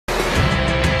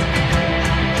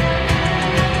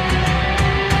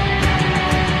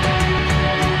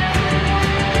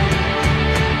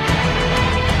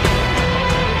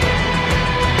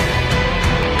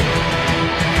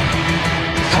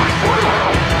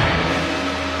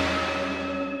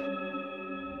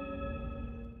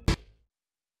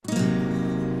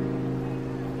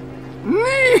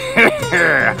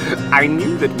I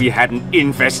knew that we had an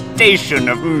infestation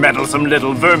of meddlesome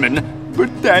little vermin, but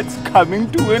that's coming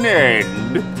to an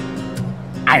end.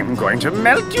 I'm going to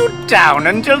melt you down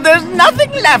until there's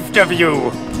nothing left of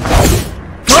you.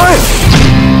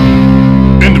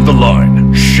 End of the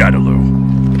line, Shadaloo.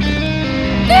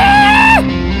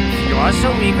 You're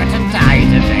so eager to die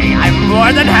today, I'm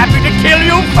more than happy to kill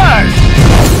you first!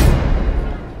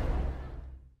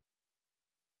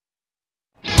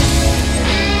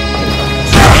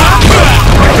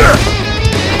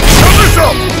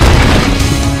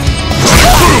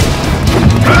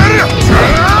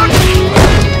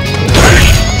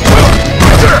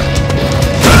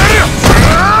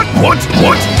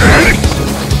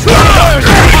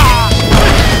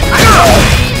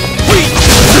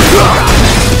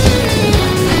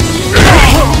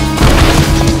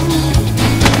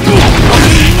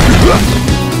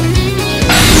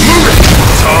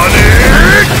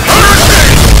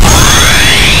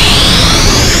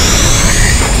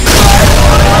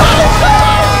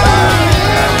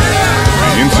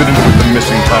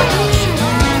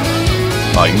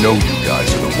 I know you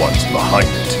guys are the ones behind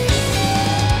it.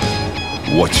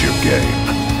 What's your game?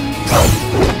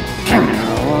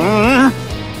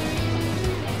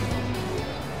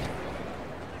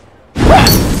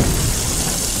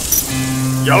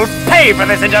 You'll pay for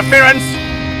this interference!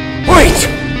 Wait!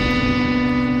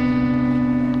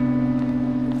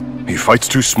 He fights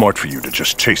too smart for you to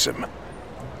just chase him.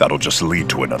 That'll just lead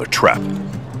to another trap.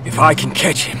 If I can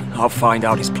catch him, I'll find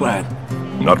out his plan.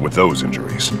 Not with those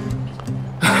injuries.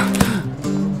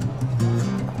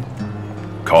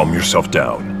 Calm yourself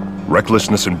down.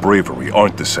 Recklessness and bravery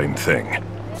aren't the same thing.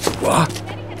 What?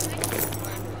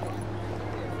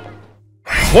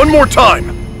 One more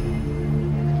time!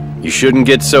 You shouldn't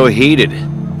get so heated.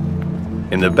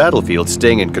 In the battlefield,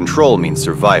 staying in control means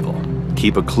survival.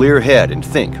 Keep a clear head and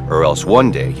think, or else one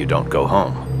day you don't go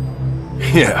home.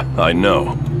 Yeah, I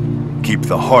know. Keep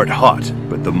the heart hot,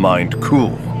 but the mind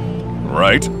cool.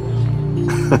 Right?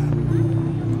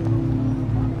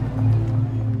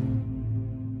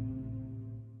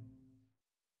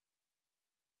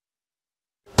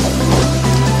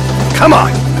 Come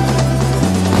on!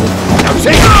 Now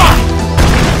take it!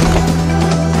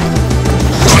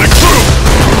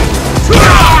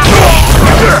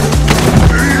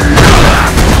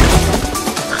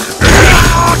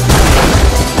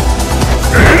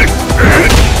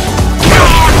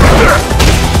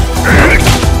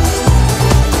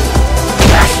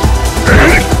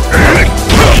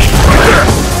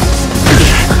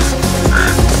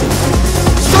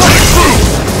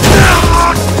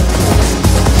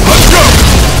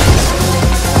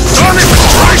 Sonic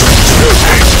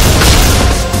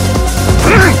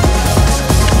Boom!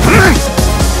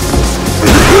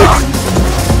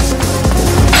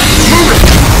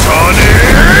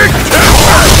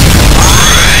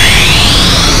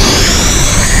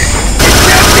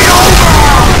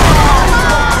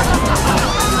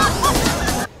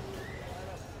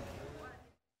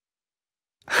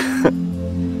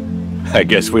 I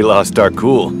guess we lost our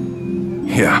cool.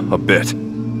 Yeah, a bit.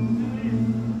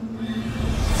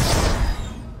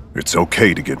 It's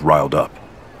okay to get riled up.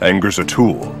 Anger's a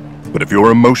tool, but if your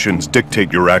emotions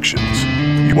dictate your actions,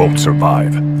 you won't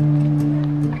survive.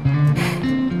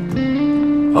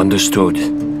 Understood.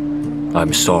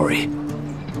 I'm sorry.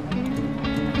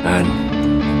 And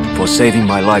for saving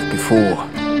my life before,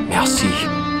 merci.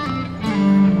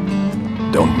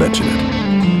 Don't mention it.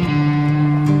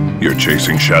 You're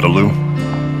chasing Shadaloo?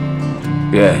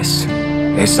 Yes.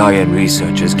 SIN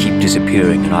researchers keep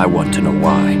disappearing and I want to know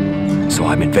why. So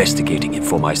I'm investigating it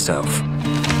for myself.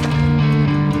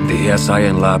 The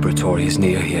SIN laboratory is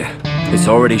near here. It's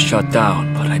already shut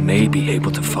down, but I may be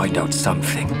able to find out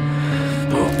something.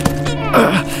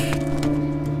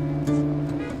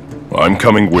 I'm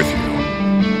coming with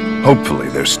you. Hopefully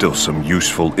there's still some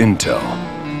useful intel.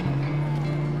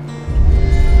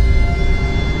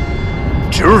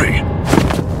 Jury!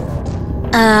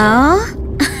 Oh?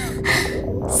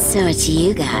 So it's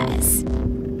you guys.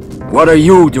 What are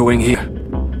you doing here?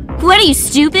 What are you,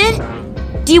 stupid?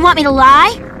 Do you want me to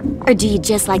lie? Or do you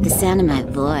just like the sound of my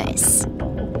voice?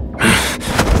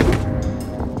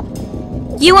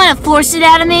 You want to force it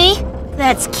out of me?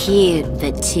 That's cute,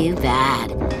 but too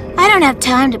bad. I don't have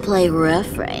time to play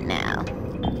rough right now.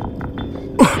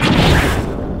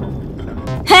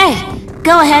 Hey,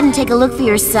 go ahead and take a look for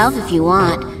yourself if you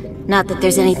want. Not that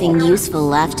there's anything useful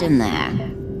left in there.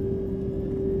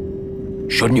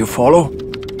 Shouldn't you follow?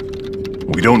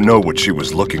 We don't know what she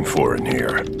was looking for in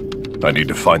here. I need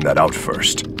to find that out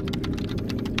first.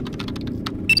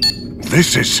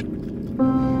 This is...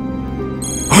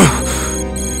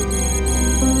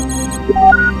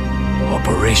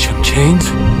 Operation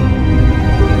Chains?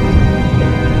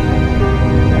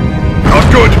 Not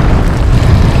good!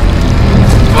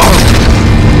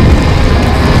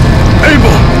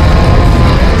 Abel!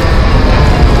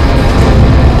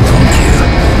 Don't you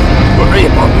worry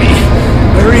about me.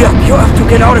 Hurry up, you have to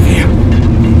get out of here.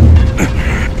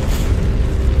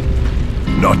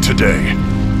 Not today.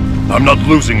 I'm not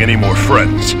losing any more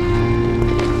friends.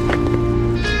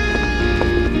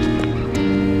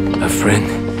 A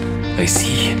friend, I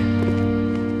see.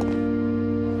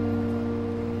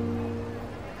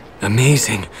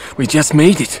 Amazing, we just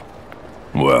made it.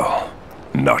 Well,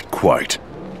 not quite.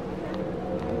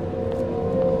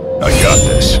 I got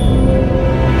this.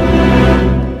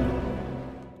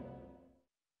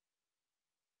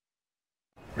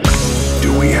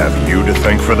 Do we have you to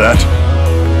thank for that?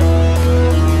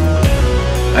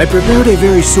 I prepared a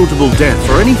very suitable death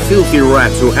for any filthy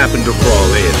rats who happen to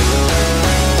crawl in.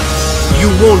 You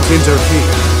won't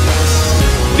interfere.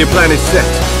 The plan is set,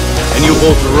 and you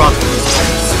both rot in this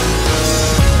place.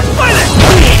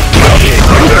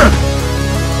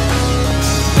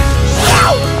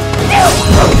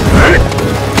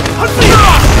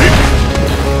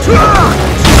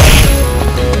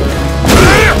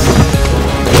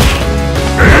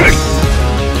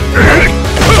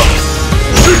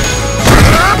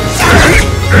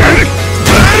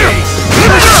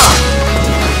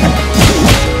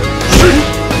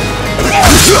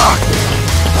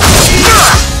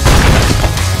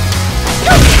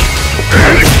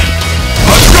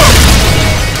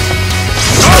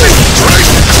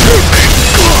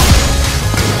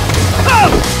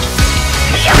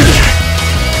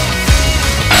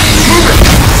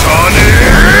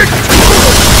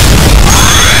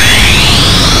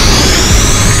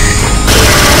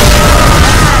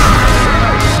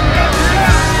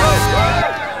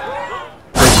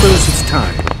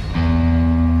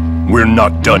 We're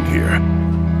not done here.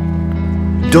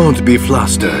 Don't be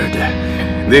flustered.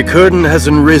 The curtain has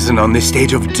risen on the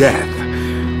stage of death,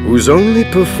 whose only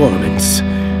performance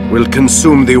will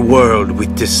consume the world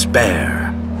with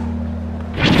despair.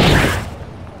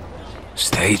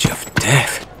 Stage of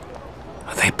death?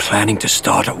 Are they planning to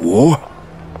start a war?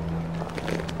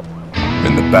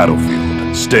 In the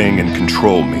battlefield, staying in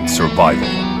control means survival.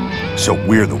 So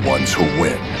we're the ones who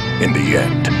win, in the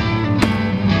end.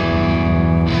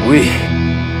 We